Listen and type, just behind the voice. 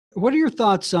What are your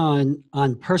thoughts on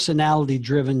personality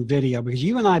driven video? Because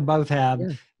you and I both have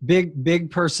Yeah.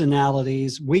 big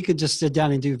personalities. We could just sit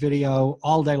down and do video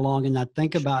all day long and not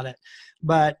think about it.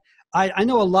 But I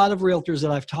know a lot of realtors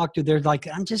that I've talked to, they're like,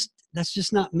 that's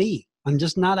just not me. I'm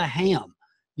just not a ham,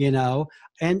 you know?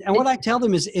 And what I tell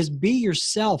them is be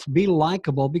yourself, be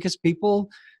likable, because people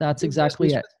That's do exactly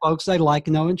business it. with folks they like,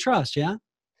 know, and trust. Yeah.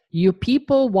 You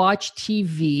people watch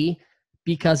TV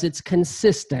because it's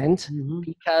consistent, Hmm.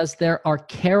 because there are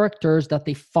characters that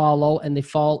they follow and they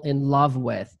fall in love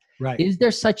with. Right. Is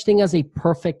there such thing as a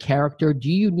perfect character?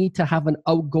 Do you need to have an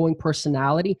outgoing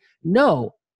personality?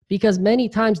 No, because many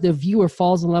times the viewer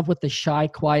falls in love with the shy,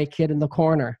 quiet kid in the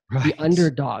corner, the Right.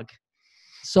 underdog.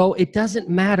 So it doesn't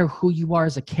matter who you are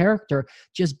as a character,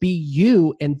 just be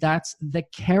you, and that's the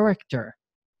character.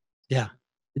 Yeah.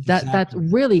 That Exactly.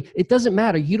 really, it doesn't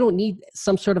matter. You don't need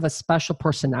some sort of a special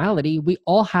personality. We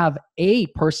all have a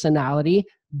personality.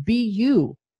 Be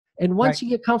you. And Right. once you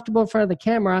get comfortable in front of the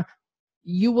camera,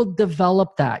 you will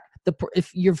develop that.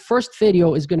 If your first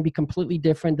video is going to be completely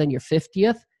different than your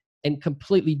 50th and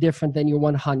completely different than your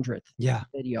 100th Yeah.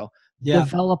 video, Yeah.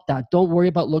 develop that. Don't worry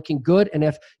about looking good. And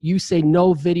if you say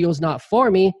no, video's not for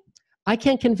me, I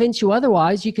can't convince you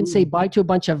otherwise. You can say bye to a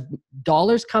bunch of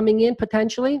dollars coming in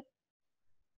potentially,